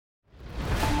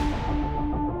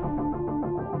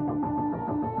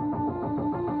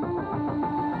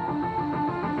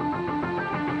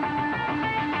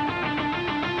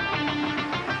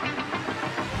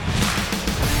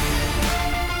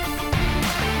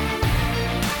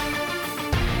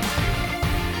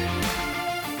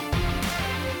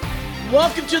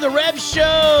Welcome to the Rev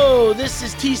Show. This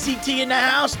is TCT in the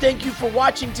house. Thank you for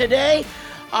watching today.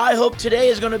 I hope today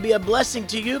is going to be a blessing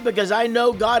to you because I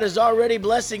know God is already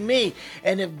blessing me.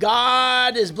 And if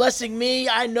God is blessing me,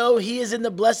 I know He is in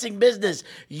the blessing business.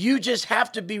 You just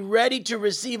have to be ready to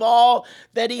receive all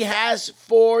that He has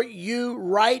for you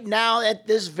right now at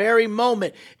this very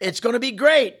moment. It's going to be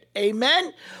great.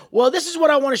 Amen. Well, this is what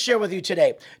I want to share with you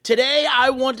today. Today,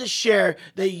 I want to share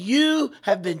that you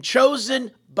have been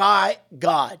chosen by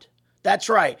God. That's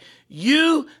right.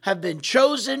 You have been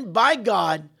chosen by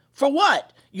God for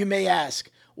what? You may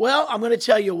ask. Well, I'm going to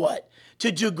tell you what.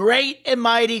 To do great and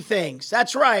mighty things.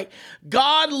 That's right.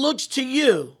 God looks to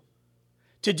you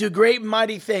to do great and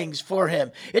mighty things for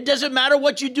Him. It doesn't matter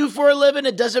what you do for a living.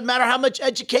 It doesn't matter how much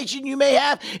education you may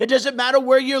have. It doesn't matter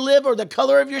where you live or the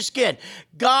color of your skin.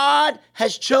 God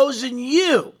has chosen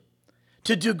you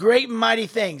to do great and mighty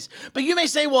things. But you may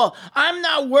say, well, I'm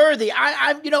not worthy.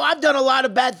 I've done a lot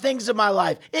of bad things in my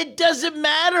life. It doesn't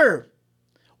matter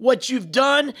what you've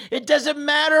done. It doesn't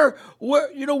matter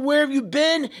where have you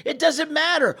been. It doesn't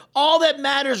matter. All that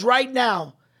matters right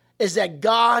now is that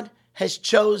God has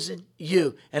chosen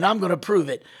you. And I'm going to prove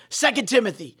it. 2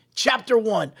 Timothy chapter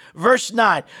 1, verse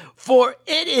 9. For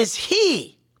it is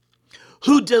He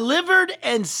who delivered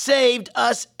and saved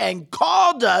us and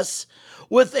called us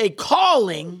with a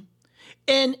calling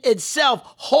in itself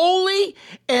holy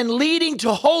and leading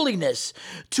to holiness,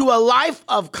 to a life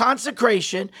of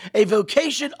consecration, a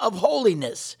vocation of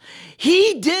holiness.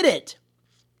 He did it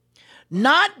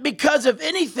not because of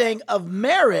anything of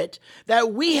merit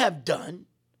that we have done,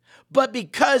 but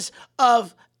because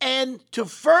of and to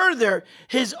further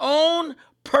His own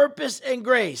purpose and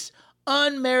grace,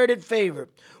 unmerited favor,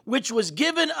 which was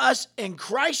given us in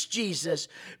Christ Jesus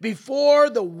before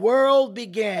the world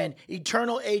began,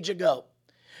 eternal age ago.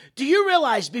 Do you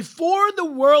realize before the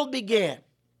world began,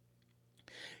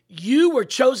 you were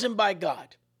chosen by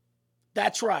God?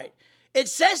 That's right. It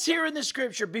says here in the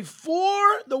scripture,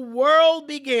 before the world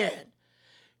began,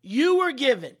 you were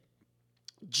given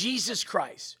Jesus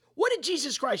Christ. What did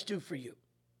Jesus Christ do for you?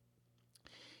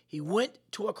 He went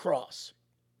to a cross.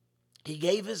 He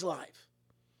gave His life,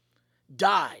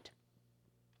 died,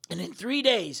 and in 3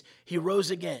 days, He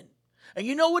rose again. And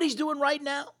you know what He's doing right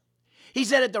now?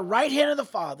 He's at the right hand of the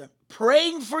Father,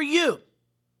 praying for you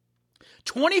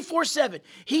 24/7.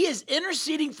 He is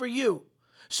interceding for you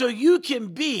so you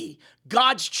can be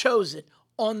God's chosen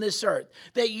on this earth,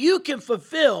 that you can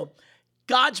fulfill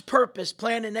God's purpose,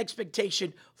 plan, and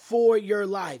expectation for your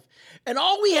life. And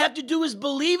all we have to do is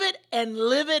believe it and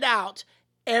live it out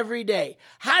every day.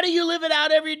 How do you live it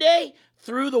out every day?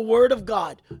 Through the Word of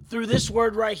God, through this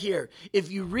word right here. If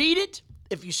you read it,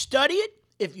 if you study it,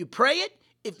 if you pray it,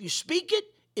 if you speak it,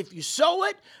 if you sow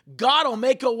it, God will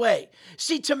make a way.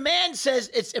 See, to man says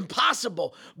it's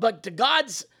impossible, but to God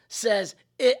says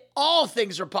all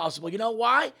things are possible. You know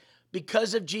why?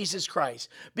 Because of Jesus Christ.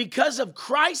 Because of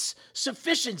Christ's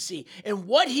sufficiency and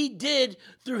what He did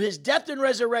through His death and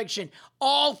resurrection,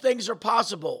 all things are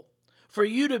possible for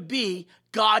you to be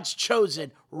God's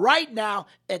chosen right now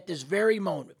at this very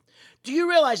moment. Do you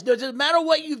realize no matter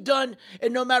what you've done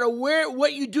and no matter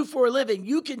what you do for a living,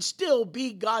 you can still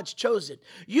be God's chosen.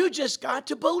 You just got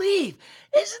to believe.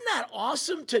 Isn't that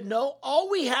awesome to know? All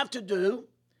we have to do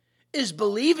is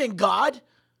believe in God.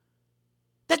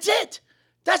 That's it.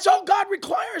 That's all God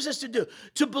requires us to do,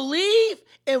 to believe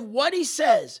in what He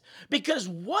says, because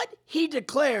what He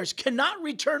declares cannot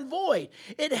return void.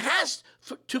 It has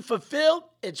to fulfill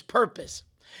its purpose.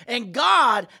 And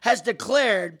God has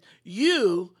declared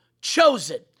you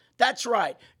chosen. That's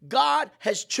right. God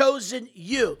has chosen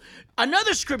you.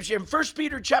 Another scripture in 1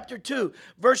 Peter chapter 2,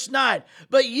 verse 9.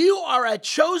 But you are a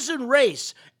chosen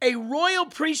race, a royal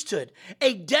priesthood,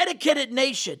 a dedicated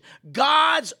nation,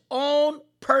 God's own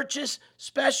purchased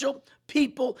special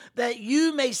people, that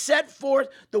you may set forth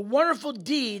the wonderful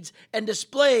deeds and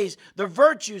displays the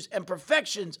virtues and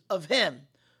perfections of Him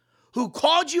who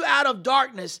called you out of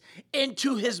darkness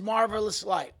into His marvelous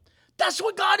light. That's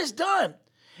what God has done.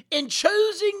 In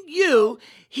choosing you,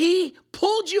 He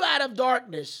pulled you out of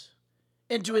darkness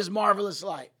into His marvelous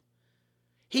light.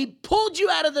 He pulled you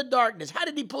out of the darkness. How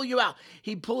did He pull you out?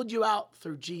 He pulled you out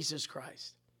through Jesus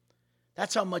Christ.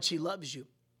 That's how much He loves you.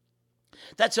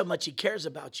 That's how much He cares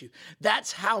about you.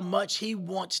 That's how much He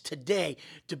wants today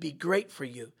to be great for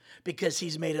you, because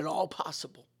He's made it all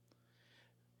possible.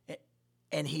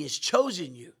 And He has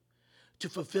chosen you to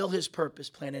fulfill His purpose,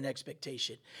 plan, and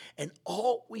expectation. And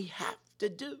all we have to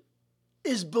do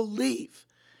is believe.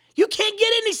 You can't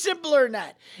get any simpler than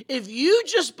that. If you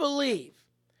just believe,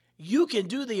 you can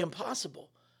do the impossible.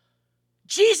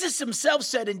 Jesus Himself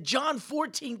said in John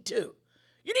 14:2,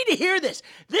 You need to hear this.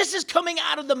 This is coming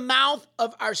out of the mouth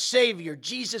of our Savior,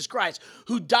 Jesus Christ,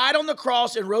 who died on the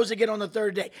cross and rose again on the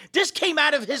third day. This came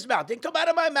out of his mouth. Didn't come out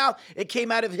of my mouth. It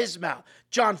came out of his mouth.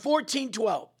 John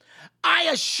 14:12. I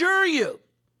assure you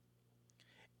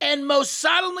and most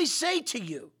solemnly say to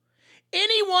you,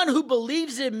 anyone who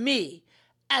believes in me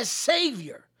as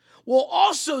Savior will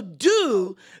also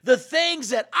do the things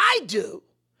that I do,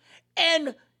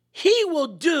 and he will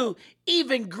do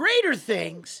even greater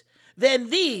things than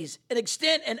these in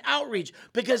extent and outreach,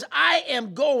 because I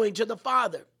am going to the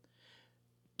Father.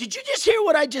 Did you just hear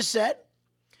what I just said?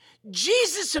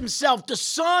 Jesus himself, the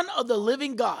Son of the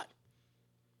living God,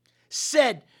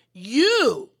 said,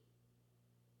 you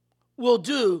will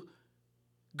do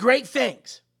great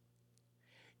things.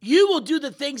 You will do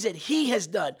the things that he has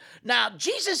done. Now,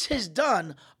 Jesus has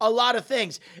done a lot of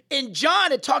things. In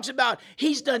John, it talks about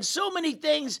he's done so many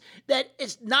things that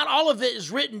it's not all of it is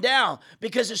written down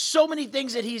because there's so many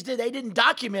things that he's did. They didn't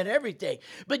document everything.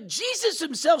 But Jesus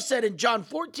himself said in John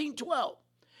 14:12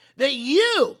 that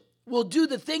you will do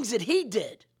the things that he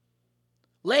did.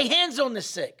 Lay hands on the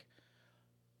sick.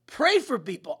 Pray for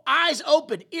people. Eyes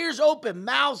open, ears open,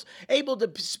 mouths able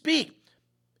to speak.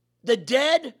 The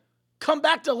dead come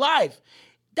back to life.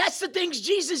 That's the things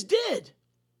Jesus did.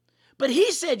 But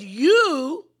he said,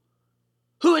 you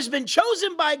who has been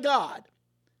chosen by God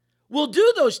will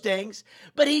do those things,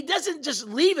 but he doesn't just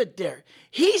leave it there.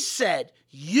 He said,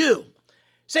 you.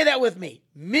 Say that with me.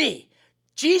 Me.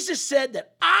 Jesus said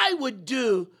that I would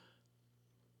do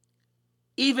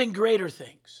even greater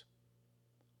things.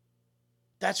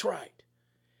 That's right.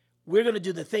 We're going to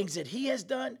do the things that he has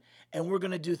done, and we're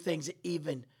going to do things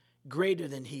even greater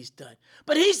than he's done.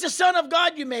 But he's the Son of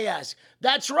God, you may ask.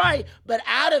 That's right. But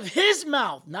out of his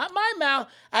mouth, not my mouth,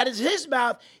 out of his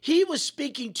mouth, he was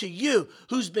speaking to you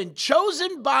who's been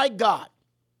chosen by God.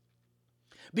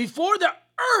 Before the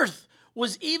earth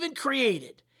was even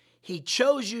created, he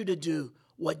chose you to do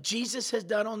what Jesus has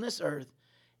done on this earth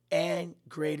and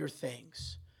greater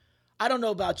things. I don't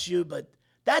know about you, but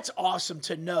that's awesome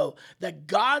to know that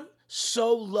God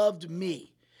so loved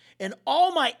me and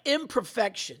all my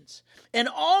imperfections and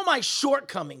all my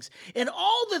shortcomings and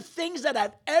all the things that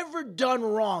I've ever done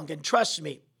wrong. And trust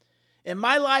me, in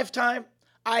my lifetime,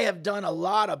 I have done a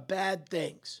lot of bad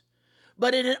things.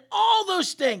 But in all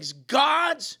those things,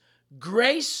 God's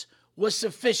grace was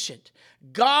sufficient.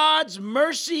 God's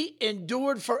mercy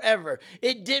endured forever.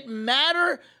 It didn't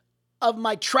matter of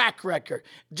my track record,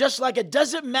 just like it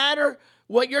doesn't matter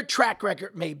what your track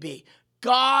record may be.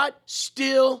 God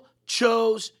still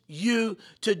chose you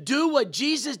to do what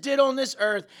Jesus did on this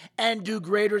earth and do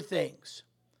greater things.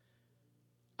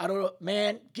 I don't know,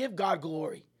 man, give God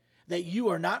glory that you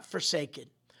are not forsaken.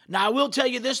 Now, I will tell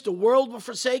you this, the world will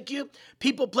forsake you.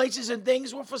 People, places, and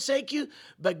things will forsake you,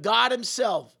 but God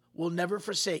himself will never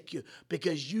forsake you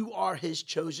because you are his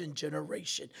chosen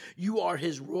generation. You are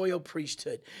his royal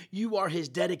priesthood. You are his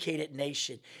dedicated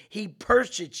nation. He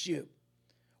purchased you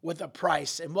with a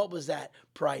price. And what was that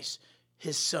price?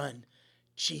 His son,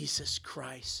 Jesus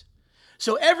Christ.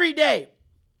 So every day,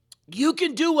 you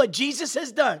can do what Jesus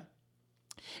has done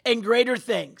and greater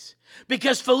things.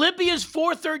 Because Philippians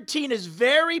 4:13 is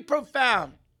very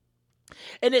profound.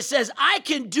 And it says, I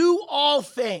can do all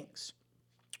things,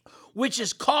 which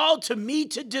is called to me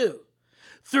to do,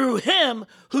 through him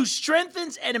who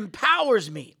strengthens and empowers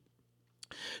me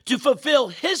to fulfill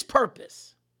his purpose.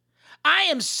 I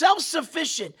am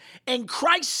self-sufficient in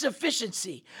Christ's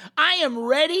sufficiency. I am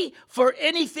ready for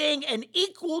anything and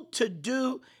equal to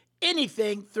do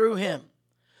anything through him,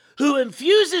 who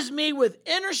infuses me with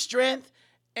inner strength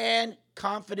and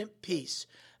confident peace.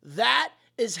 That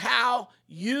is how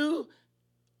you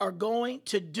are going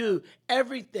to do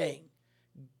everything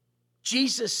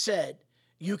Jesus said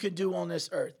you can do on this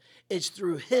earth. It's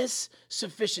through his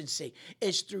sufficiency.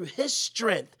 It's through his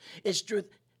strength. It's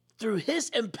through his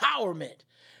empowerment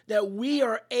that we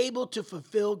are able to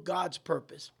fulfill God's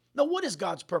purpose. Now, what is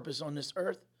God's purpose on this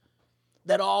earth?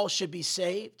 That all should be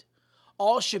saved,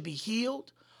 all should be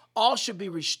healed, all should be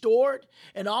restored,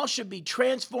 and all should be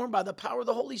transformed by the power of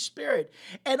the Holy Spirit.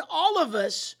 And all of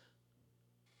us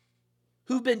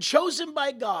who've been chosen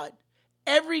by God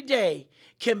every day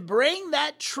can bring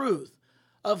that truth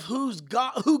of who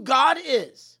God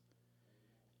is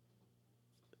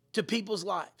to people's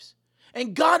lives.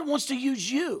 And God wants to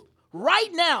use you right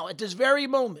now at this very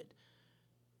moment.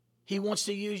 He wants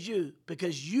to use you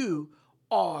because you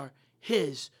are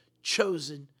his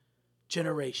chosen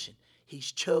generation.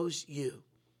 He's chose you.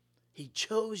 He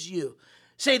chose you.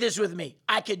 Say this with me.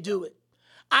 I can do it.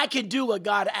 I can do what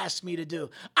God asked me to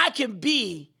do. I can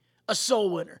be a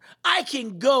soul winner. I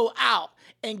can go out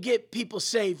and get people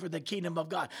saved for the kingdom of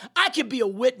God. I can be a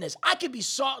witness. I can be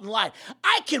salt and light.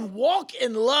 I can walk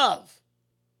in love.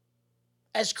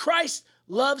 As Christ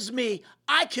loves me,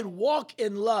 I can walk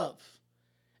in love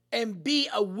and be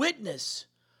a witness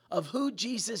of who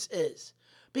Jesus is.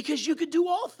 Because you can do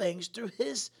all things through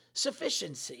his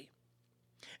sufficiency.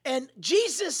 And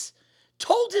Jesus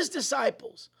told his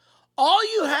disciples, all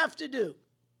you have to do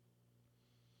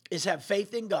is have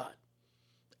faith in God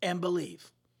and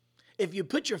believe. If you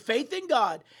put your faith in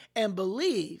God and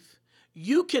believe,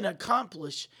 you can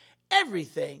accomplish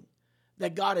everything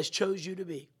that God has chose you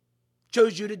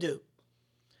to do.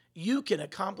 You can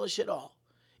accomplish it all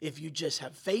if you just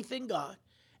have faith in God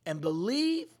and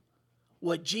believe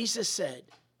what Jesus said.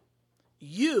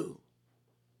 You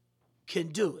can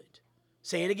do it.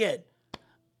 Say it again.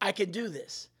 I can do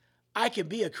this. I can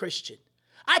be a Christian.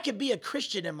 I can be a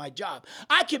Christian in my job.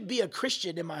 I can be a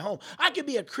Christian in my home. I can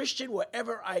be a Christian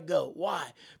wherever I go. Why?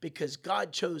 Because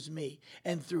God chose me.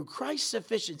 And through Christ's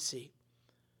sufficiency,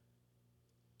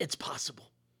 it's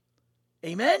possible.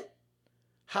 Amen?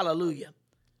 Hallelujah.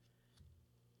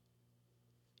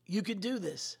 You can do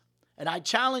this. And I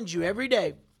challenge you every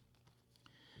day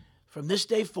from this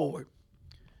day forward.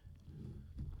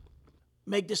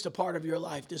 Make this a part of your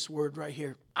life, this word right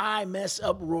here. I mess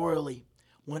up royally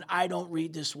when I don't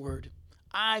read this word.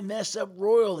 I mess up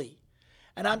royally.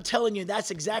 And I'm telling you,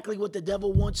 that's exactly what the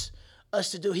devil wants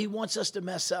us to do. He wants us to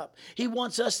mess up. He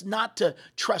wants us not to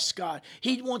trust God.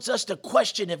 He wants us to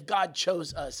question if God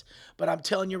chose us. But I'm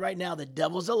telling you right now, the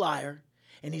devil's a liar,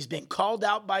 and he's been called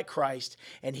out by Christ,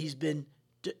 and he's been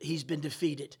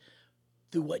defeated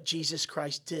through what Jesus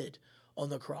Christ did on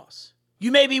the cross.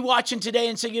 You may be watching today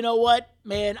and say, you know what,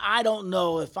 man, I don't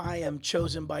know if I am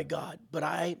chosen by God, but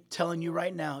I'm telling you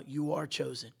right now, you are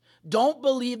chosen. Don't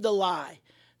believe the lie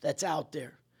that's out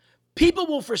there. People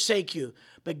will forsake you,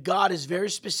 but God is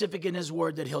very specific in his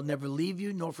word that he'll never leave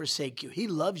you nor forsake you. He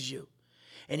loves you,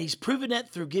 and he's proven it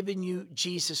through giving you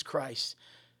Jesus Christ.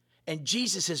 And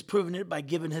Jesus has proven it by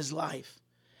giving his life.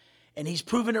 And he's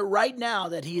proven it right now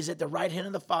that he is at the right hand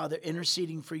of the Father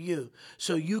interceding for you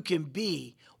so you can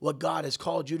be what God has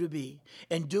called you to be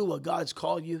and do what God's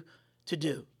called you to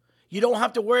do. You don't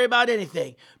have to worry about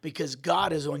anything because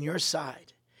God is on your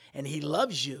side and he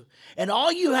loves you. And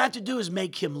all you have to do is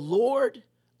make him Lord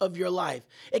of your life.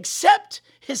 Accept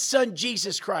his son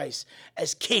Jesus Christ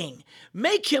as King.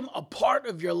 Make him a part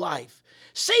of your life.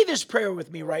 Say this prayer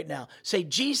with me right now. Say,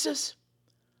 Jesus,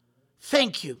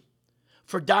 thank you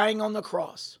for dying on the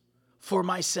cross for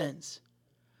my sins.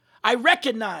 I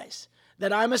recognize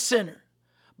that I'm a sinner,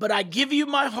 but I give you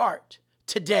my heart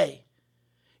today.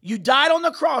 You died on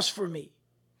the cross for me.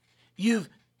 You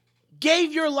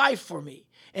gave your life for me.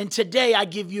 And today I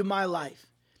give you my life.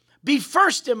 Be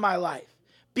first in my life.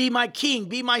 Be my King.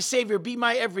 Be my Savior. Be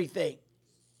my everything.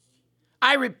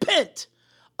 I repent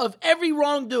of every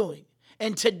wrongdoing.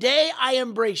 And today I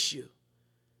embrace you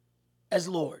as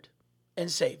Lord and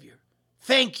Savior.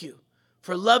 Thank you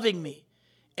for loving me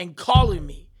and calling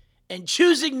me and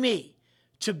choosing me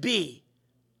to be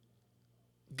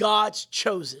God's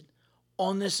chosen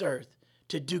on this earth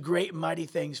to do great and mighty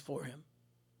things for him.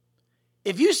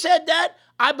 If you said that,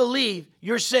 I believe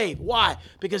you're saved. Why?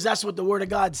 Because that's what the Word of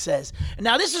God says. And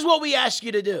now this is what we ask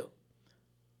you to do.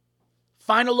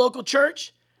 Find a local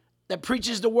church that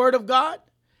preaches the Word of God.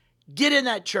 Get in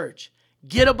that church.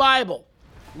 Get a Bible.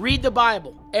 Read the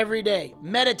Bible every day.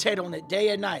 Meditate on it day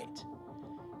and night.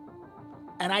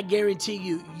 And I guarantee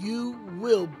you, you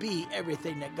will be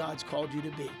everything that God's called you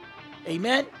to be.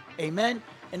 Amen, amen,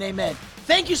 and amen.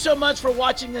 Thank you so much for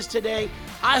watching this today.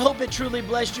 I hope it truly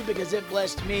blessed you because it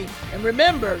blessed me. And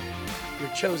remember, you're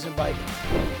chosen by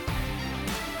God.